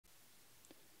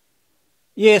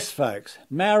Yes, folks,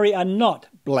 Maori are not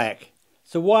black.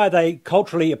 So why are they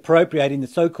culturally appropriating the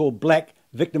so-called black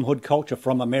victimhood culture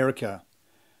from America?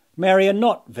 Maori are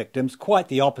not victims, quite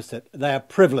the opposite. They are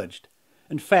privileged.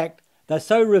 In fact, they're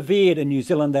so revered in New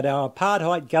Zealand that our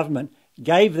apartheid government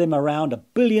gave them around $1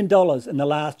 billion in the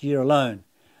last year alone.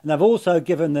 And they've also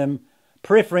given them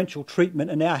preferential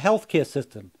treatment in our healthcare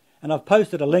system. And I've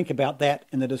posted a link about that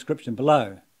in the description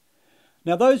below.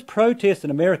 Now, those protests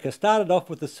in America started off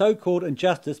with the so-called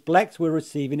injustice blacks were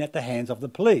receiving at the hands of the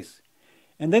police.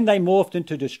 And then they morphed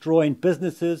into destroying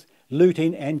businesses,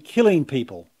 looting and killing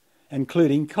people,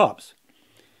 including cops.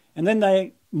 And then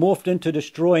they morphed into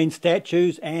destroying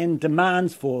statues and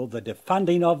demands for the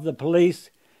defunding of the police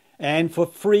and for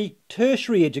free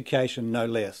tertiary education, no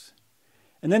less.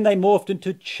 And then they morphed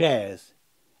into CHAZ,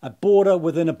 a border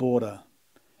within a border.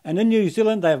 And in New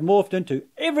Zealand, they have morphed into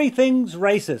everything's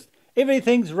racist.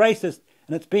 Everything's racist,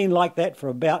 and it's been like that for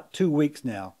about 2 weeks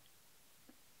now.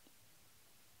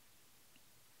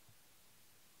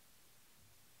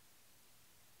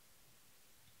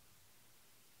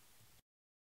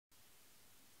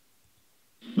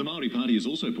 The Maori Party is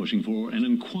also pushing for an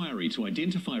inquiry to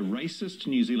identify racist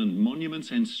New Zealand monuments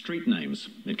and street names.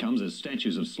 It comes as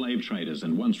statues of slave traders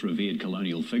and once revered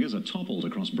colonial figures are toppled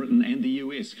across Britain and the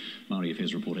US. Maori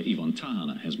Affairs reporter Yvonne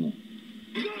Tahana has more.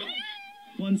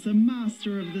 Once a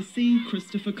master of the sea,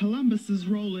 Christopher Columbus's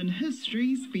role in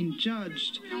history's been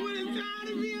judged.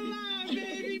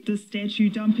 The statue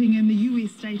dumping in the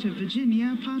US state of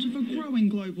Virginia, part of a growing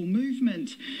global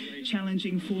movement,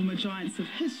 challenging former giants of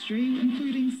history,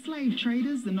 including slave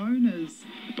traders and owners.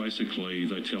 Basically,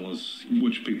 they tell us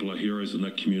which people are heroes in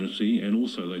that community, and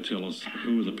also they tell us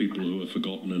who are the people who are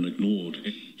forgotten and ignored.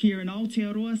 Here in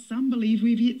Aotearoa, some believe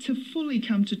we've yet to fully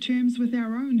come to terms with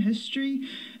our own history.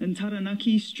 In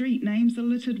Taranaki, street names are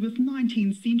littered with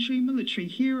 19th century military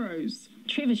heroes.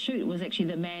 Trevor Shute was actually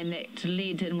the man that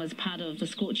led and was part of the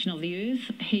scorching of the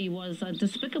earth. He was a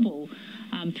despicable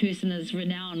person, is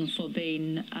renowned for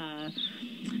being,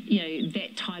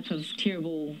 that type of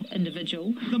terrible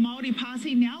individual. The Maori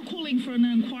Party now calling for an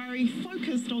inquiry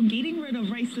focused on getting rid of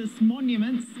racist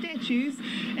monuments, statues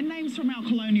and names from our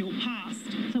colonial past.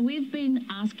 So we've been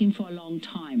asking for a long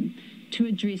time to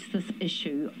address this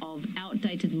issue of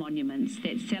outdated monuments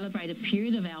that celebrate a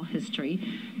period of our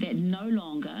history that no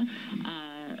longer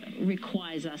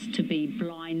requires us to be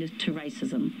blind to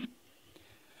racism.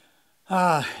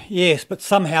 Yes, but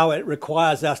somehow it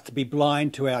requires us to be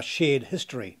blind to our shared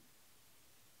history.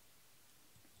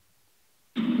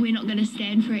 We're not going to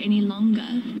stand for it any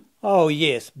longer. Oh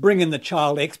yes, bring in the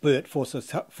child expert for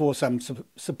some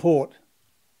support.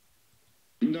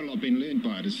 Not a lot being learned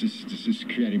by it. It's just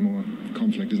creating more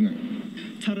conflict, isn't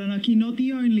it? Taranaki not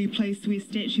the only place where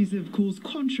statues have caused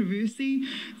controversy.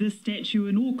 This statue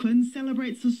in Auckland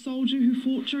celebrates a soldier who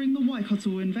fought during the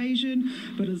Waikato invasion,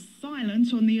 but is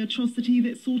silent on the atrocity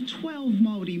that saw 12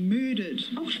 Maori murdered.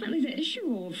 Ultimately, the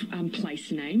issue of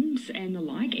place names and the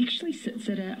like actually sits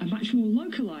at a much more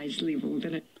localised level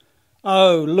than it...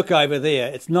 Oh, look over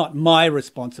there. It's not my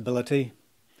responsibility.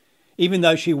 Even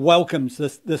though she welcomes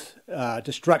this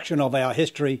destruction of our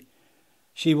history,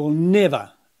 she will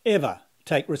never, ever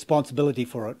take responsibility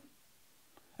for it.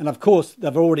 And of course,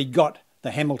 they've already got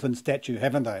the Hamilton statue,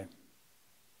 haven't they?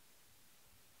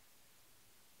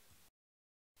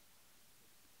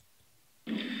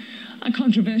 A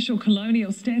controversial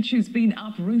colonial statue's been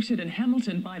uprooted in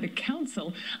Hamilton by the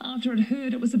council after it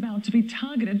heard it was about to be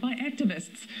targeted by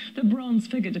activists. The bronze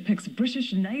figure depicts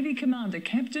British Navy Commander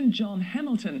Captain John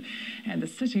Hamilton, and the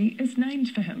city is named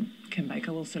for him. Kim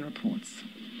Baker-Wilson reports.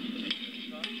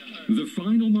 The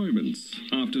final moments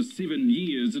after 7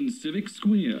 years in Civic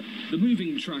Square. The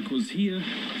moving truck was here,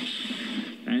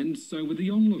 and so were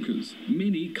the onlookers.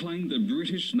 Many claimed the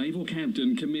British naval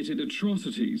captain committed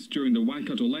atrocities during the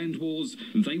Waikato land wars.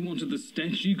 They wanted the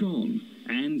statue gone,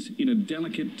 and in a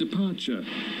delicate departure,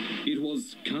 it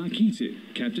was ka kite,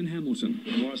 Captain Hamilton.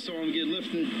 When I saw him get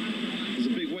lifted, there's a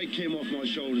big weight came off my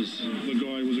shoulders. The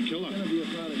guy was a killer,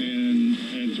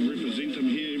 and to represent him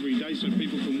here every day so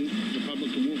people can, the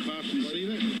public can walk past and see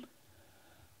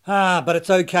that. But it's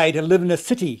okay to live in a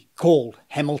city called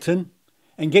Hamilton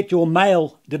and get your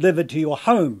mail delivered to your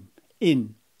home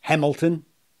in Hamilton.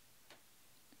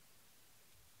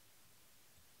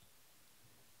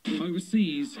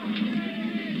 Overseas,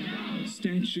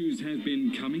 statues have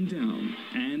been coming down,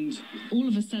 and all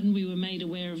of a sudden we were made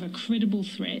aware of a credible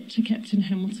threat to Captain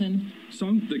Hamilton.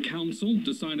 So the council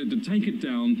decided to take it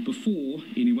down before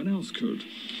anyone else could,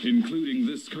 including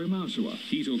this kaumātua.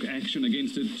 He took action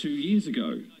against it 2 years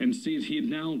ago and said he'd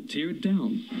now tear it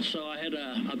down. So I had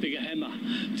a bigger hammer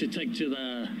to take to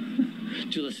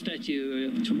the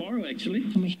statue tomorrow,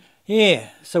 actually. Yeah,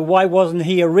 so why wasn't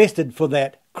he arrested for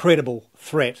that credible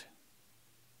threat?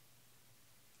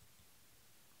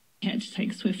 Had to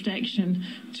take swift action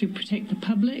to protect the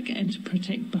public and to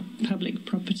protect public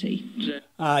property.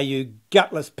 Ah, you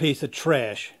gutless piece of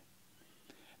trash.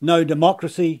 No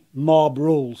democracy, mob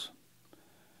rules.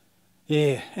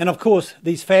 Yeah, and of course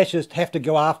these fascists have to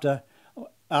go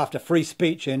after free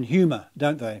speech and humour,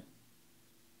 don't they?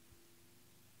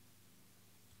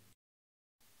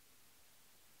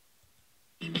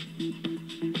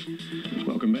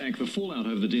 Welcome back. The fallout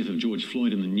over the death of George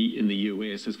Floyd in the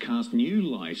US has cast new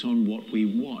light on what we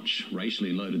watch.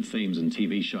 Racially loaded themes in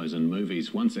TV shows and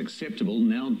movies, once acceptable,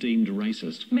 now deemed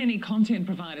racist. Many content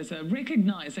providers are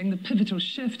recognising the pivotal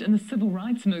shift in the civil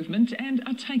rights movement and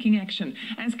are taking action,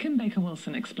 as Kim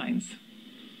Baker-Wilson explains.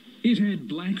 It had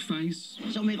blackface.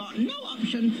 So we got no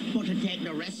option but to take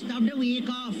the rest of the week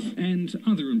off. And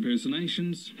other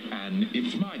impersonations. And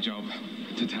it's my job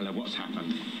to tell her what's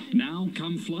happened. Now,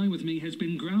 Come Fly With Me has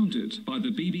been grounded by the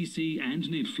BBC and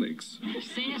Netflix.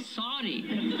 Say sorry.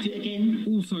 Again.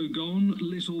 Also gone,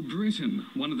 Little Britain,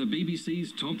 one of the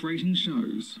BBC's top-rating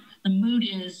shows. The mood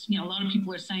is, a lot of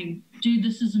people are saying, dude,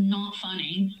 this is not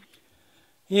funny.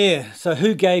 Yeah, so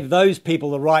who gave those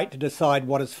people the right to decide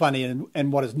what is funny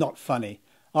and what is not funny?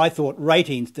 I thought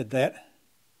ratings did that.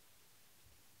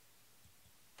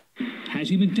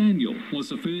 Hattie McDaniel was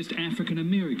the first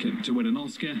African-American to win an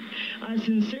Oscar. I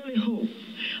sincerely hope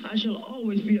I shall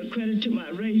always be a credit to my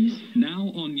race.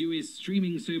 Now on US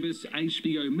streaming service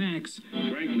HBO Max.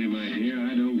 Frankly, my dear,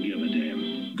 I don't give a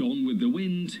damn. Gone with the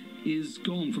Wind is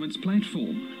gone from its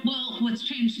platform. Well, what's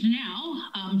changed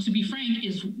now, to be frank,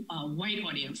 is white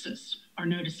audiences are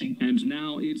noticing. And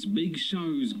now it's big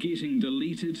shows getting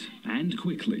deleted, and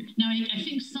quickly. Now, I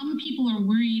think some people are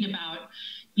worried about,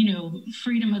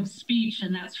 freedom of speech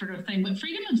and that sort of thing. But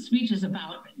freedom of speech is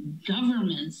about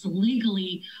governments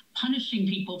legally punishing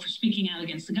people for speaking out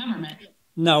against the government.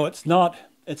 No, it's not.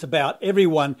 It's about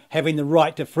everyone having the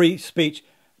right to free speech,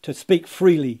 to speak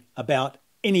freely about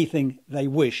anything they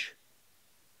wish.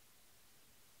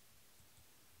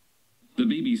 The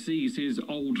BBC says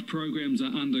old programmes are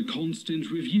under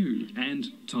constant review and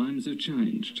times have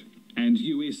changed. And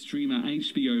US streamer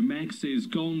HBO Max says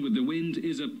Gone with the Wind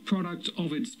is a product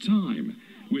of its time,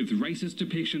 with racist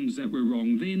depictions that were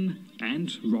wrong then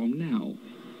and wrong now.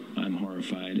 I'm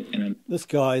horrified and This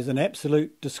guy is an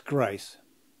absolute disgrace.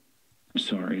 I'm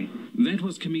sorry. That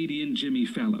was comedian Jimmy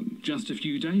Fallon just a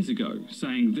few days ago,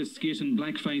 saying this skit in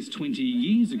blackface 20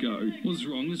 years ago was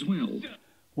wrong as well.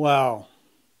 Wow.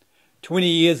 20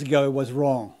 years ago was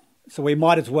wrong. So we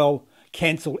might as well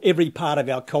cancel every part of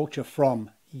our culture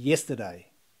from yesterday.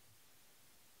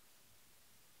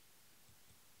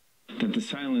 That the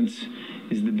silence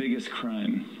is the biggest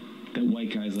crime that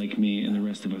white guys like me and the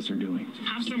rest of us are doing.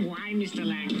 Have some wine, Mr.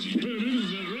 Lang.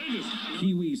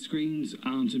 Kiwi screens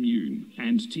aren't immune,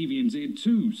 and TVNZ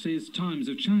too says times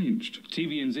have changed.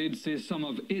 TVNZ says some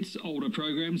of its older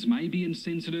programs may be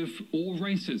insensitive or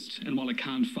racist, and while it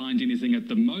can't find anything at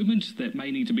the moment that may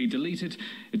need to be deleted,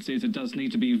 it says it does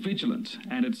need to be vigilant,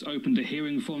 and it's open to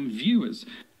hearing from viewers.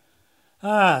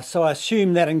 Ah, so I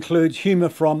assume that includes humour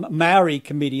from Maori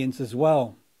comedians as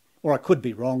well. Or I could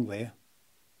be wrong there.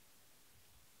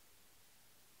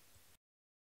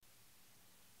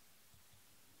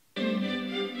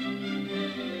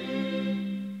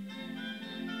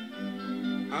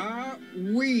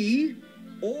 We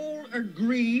all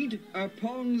agreed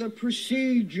upon the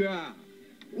procedure.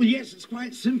 Well, yes, it's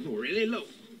quite simple, really. Look,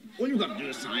 all you've got to do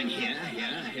is sign here,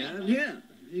 here, here, and here.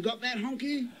 You got that,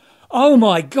 honky? Oh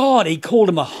my God, he called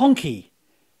him a honky.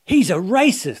 He's a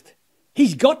racist.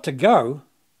 He's got to go.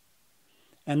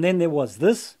 And then there was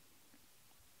this.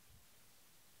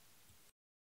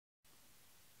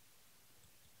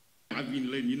 I've been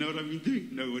learning, you know what I've been doing?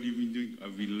 No, what have you been doing?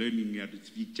 I've been learning how to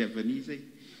speak Japanese, eh?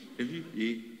 Have you?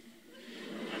 Yeah.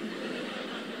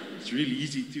 It's really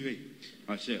easy too, eh?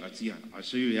 I'll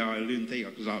show you how I learned, eh?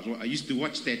 Because I used to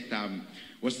watch that,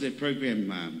 what's that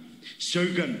program?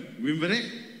 Shogun. Remember that?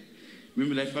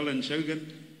 Remember that fella in Shogun?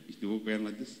 He used to walk around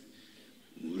like this.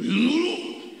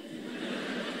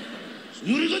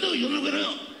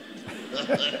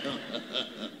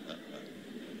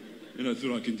 And I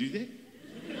thought I can do that.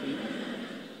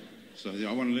 So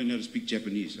I want to learn how to speak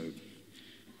Japanese, so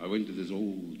I went to this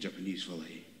old Japanese fella,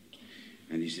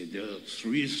 and he said, there are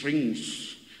 3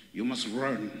 things you must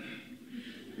learn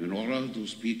in order to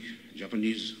speak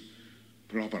Japanese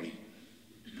properly.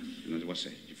 You know what's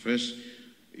that? First,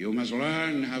 you must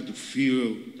learn how to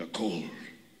feel the cold.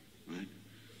 Right?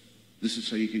 This is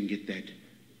how you can get that.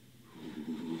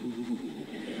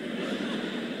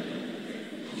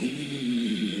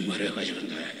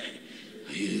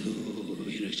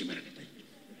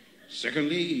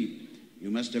 Secondly, you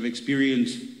must have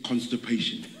experienced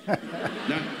constipation.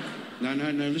 No,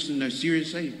 listen, no,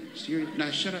 seriously.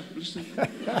 No, shut up, listen.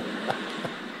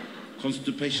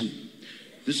 Constipation.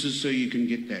 This is so you can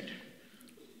get that.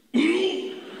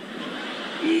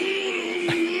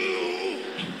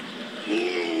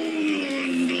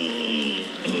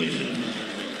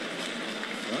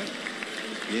 Right?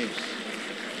 Yes.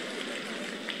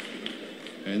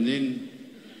 And then,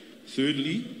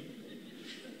 thirdly,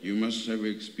 you must have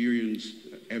experienced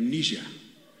amnesia.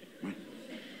 Right?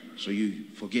 So you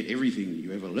forget everything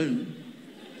you ever learned,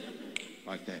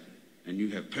 like that, and you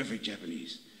have perfect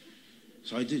Japanese.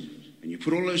 So I did. And you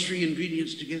put all those 3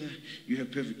 ingredients together, you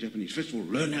have perfect Japanese. First of all,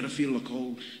 learn how to feel the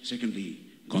cold. Secondly,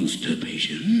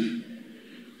 constipation.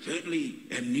 Thirdly,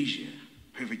 amnesia.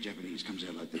 Perfect Japanese comes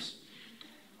out like this.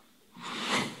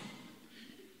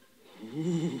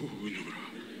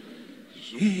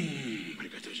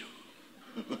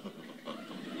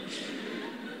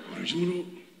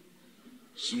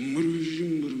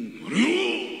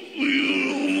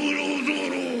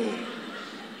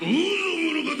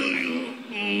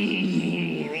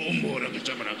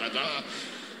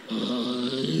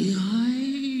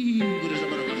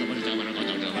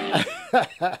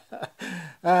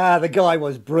 The guy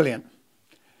was brilliant.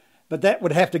 But that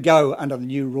would have to go under the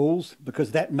new rules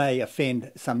because that may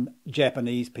offend some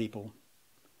Japanese people.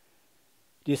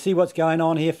 Do you see what's going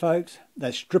on here, folks?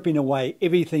 They're stripping away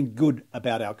everything good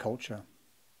about our culture.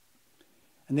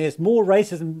 And there's more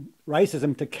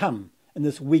racism to come in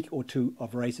this week or two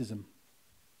of racism.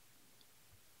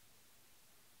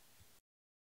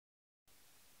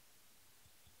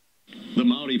 The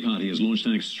Maori Party has launched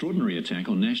an extraordinary attack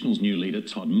on National's new leader,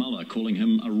 Todd Muller, calling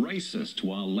him a racist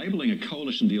while labelling a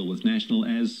coalition deal with National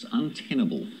as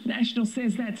untenable. National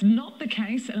says that's not the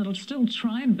case and it'll still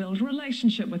try and build a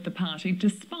relationship with the party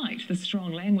despite the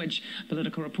strong language.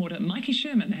 Political reporter Mikey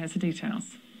Sherman has the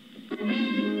details.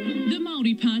 The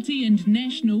Maori Party and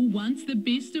National once the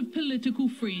best of political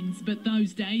friends, but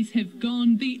those days have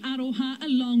gone, the aroha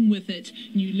along with it.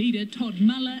 New leader Todd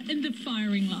Muller in the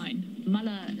firing line.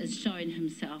 Muller is showing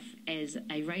himself as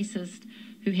a racist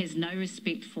who has no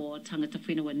respect for tangata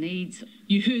whenua needs.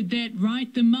 You heard that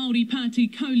right. The Maori Party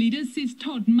co-leader says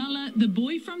Todd Muller, the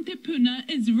boy from Te Puna,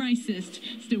 is racist.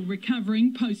 Still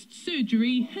recovering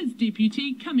post-surgery, his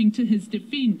deputy coming to his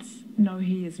defence. No,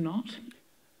 he is not.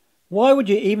 Why would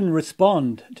you even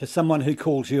respond to someone who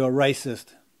calls you a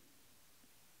racist?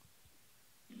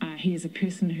 He is a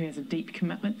person who has a deep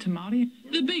commitment to Māori.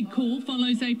 The big call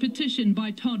follows a petition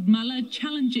by Todd Muller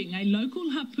challenging a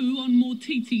local hapu on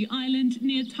Motiti Island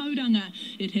near Tauranga.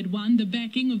 It had won the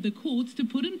backing of the courts to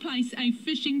put in place a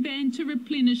fishing ban to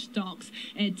replenish stocks.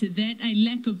 Add to that a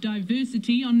lack of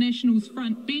diversity on National's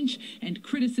front bench and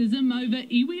criticism over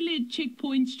iwi-led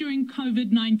checkpoints during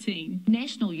COVID-19.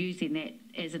 National using that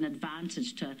as an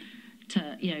advantage to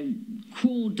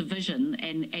crawl division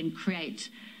and create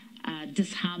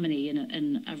disharmony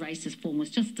in a racist form was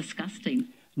just disgusting.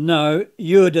 No,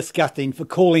 you're disgusting for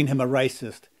calling him a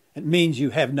racist. It means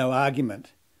you have no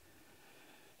argument.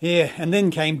 Yeah, and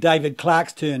then came David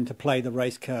Clark's turn to play the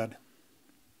race card.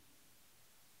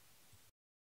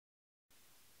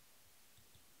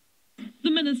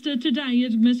 The Minister today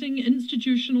admitting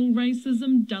institutional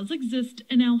racism does exist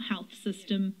in our health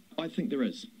system. I think there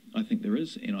is.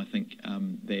 And I think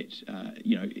that,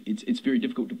 it's very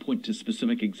difficult to point to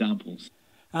specific examples.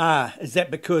 Is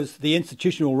that because the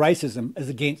institutional racism is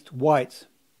against whites?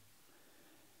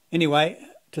 Anyway,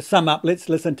 to sum up, let's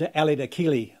listen to Ali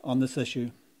Dakili on this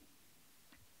issue.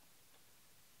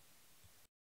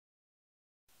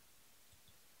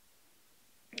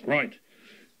 Right.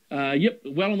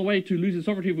 Well on the way to losing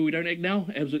sovereignty if we don't act now.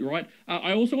 Absolutely right.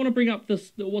 I also want to bring up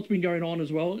what's been going on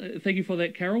as well. Thank you for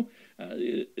that, Carol.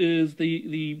 Is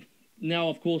the now,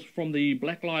 of course, from the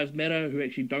Black Lives Matter, who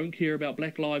actually don't care about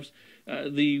Black lives,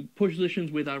 the positions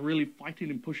where they're really fighting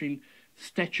and pushing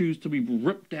statues to be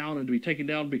ripped down and to be taken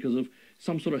down because of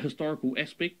some sort of historical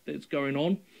aspect that's going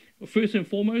on. First and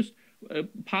foremost,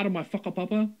 part of my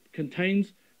whakapapa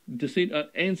contains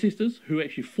ancestors who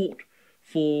actually fought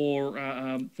for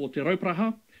Te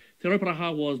Rauparaha. Te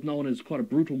Rauparaha was known as quite a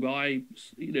brutal guy,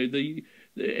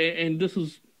 and this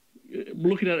is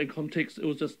looking at it in context, it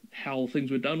was just how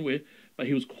things were done but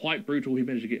he was quite brutal. He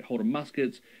managed to get hold of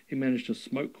muskets. He managed to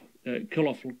kill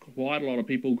off quite a lot of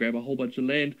people, grab a whole bunch of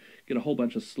land, get a whole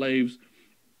bunch of slaves.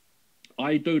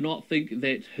 I do not think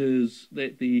that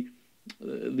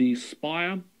the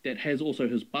spire that has also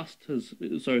his bust, his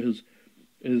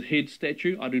head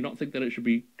statue, I do not think that it should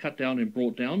be cut down and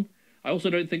brought down. I also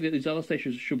don't think that these other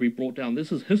statues should be brought down.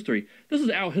 This is history. This is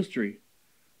our history.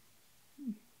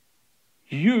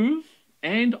 You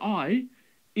and I,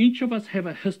 each of us have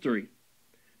a history.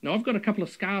 Now, I've got a couple of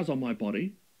scars on my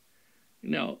body.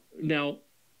 Now,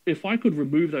 if I could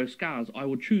remove those scars, I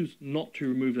would choose not to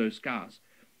remove those scars.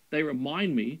 They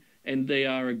remind me, and they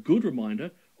are a good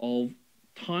reminder of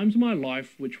times in my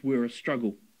life which were a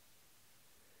struggle.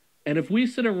 And if we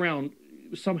sit around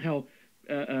somehow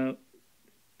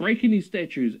breaking these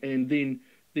statues and then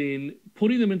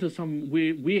putting them into some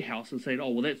warehouse and saying, oh,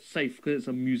 well, that's safe because it's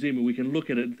a museum and we can look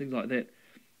at it and things like that,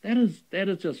 that is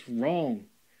just wrong.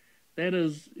 That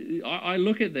is, I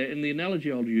look at that, and the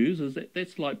analogy I'll use is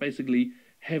that's like basically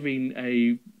having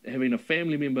a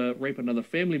family member rape another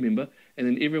family member, and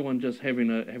then everyone just having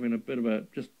a bit of a,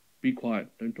 just be quiet,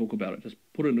 don't talk about it, just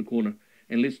put it in the corner,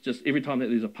 and let's just, every time that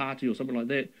there's a party or something like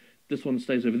that, this one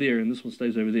stays over there and this one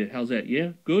stays over there. How's that? Yeah,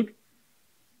 good?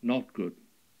 Not good.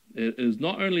 It is,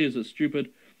 not only is it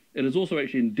stupid, it is also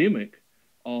actually endemic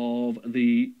of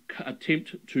the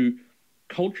attempt to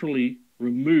culturally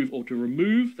remove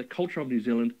the culture of New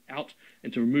Zealand out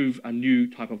and to remove a new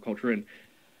type of culture in.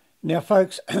 Now,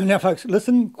 folks,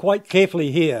 listen quite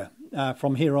carefully here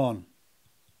from here on.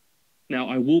 Now,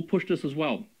 I will push this as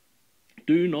well.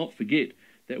 Do not forget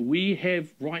that we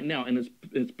have right now, and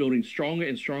it's building stronger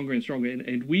and stronger and stronger,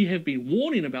 and we have been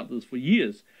warning about this for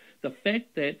years, the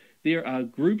fact that there are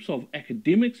groups of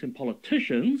academics and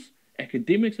politicians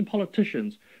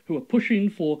who are pushing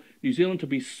for New Zealand to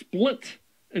be split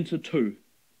into two.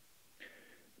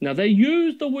 Now, they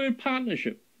use the word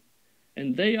partnership,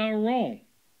 and they are wrong.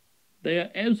 They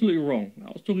are absolutely wrong.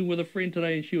 I was talking with a friend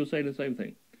today, and she was saying the same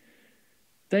thing.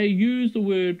 They use the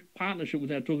word partnership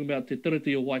without talking about te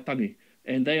tiriti o Waitangi,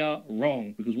 and they are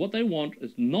wrong, because what they want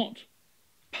is not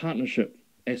partnership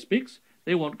aspects.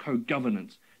 They want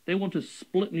co-governance. They want to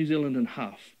split New Zealand in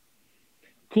half.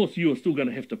 Of course, you are still going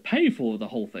to have to pay for the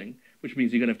whole thing, which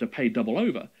means you're going to have to pay double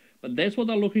over. But that's what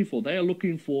they're looking for. They are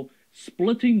looking for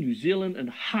splitting New Zealand in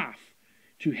half,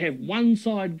 to have one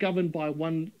side governed by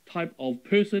one type of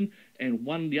person and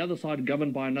the other side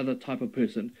governed by another type of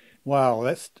person. Wow,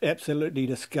 that's absolutely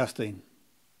disgusting.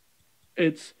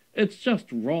 It's just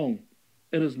wrong.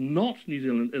 It is not New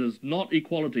Zealand. It is not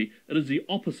equality. It is the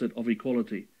opposite of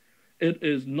equality. It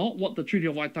is not what the Treaty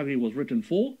of Waitangi was written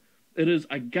for. It is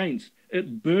against.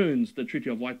 It burns the Treaty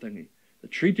of Waitangi. The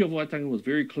Treaty of Waitangi was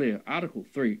very clear. Article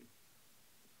 3.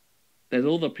 That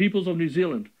all the peoples of New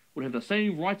Zealand would have the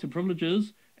same rights and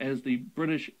privileges as the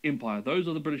British Empire. Those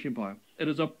are the British Empire. It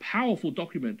is a powerful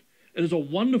document. It is a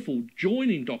wonderful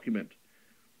joining document.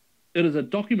 It is a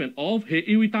document of he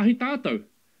iwi tahi tātou.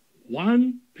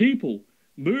 One people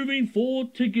moving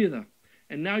forward together.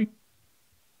 And now...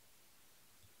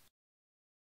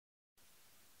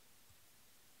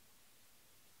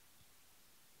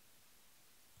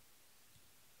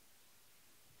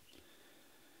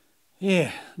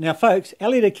 Yeah. Now, folks,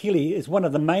 Elliot Achille is one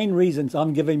of the main reasons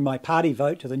I'm giving my party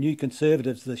vote to the New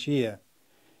Conservatives this year.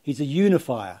 He's a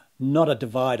unifier, not a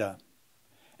divider.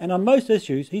 And on most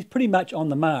issues, he's pretty much on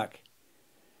the mark.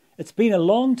 It's been a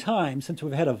long time since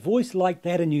we've had a voice like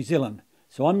that in New Zealand,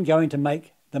 so I'm going to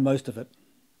make the most of it.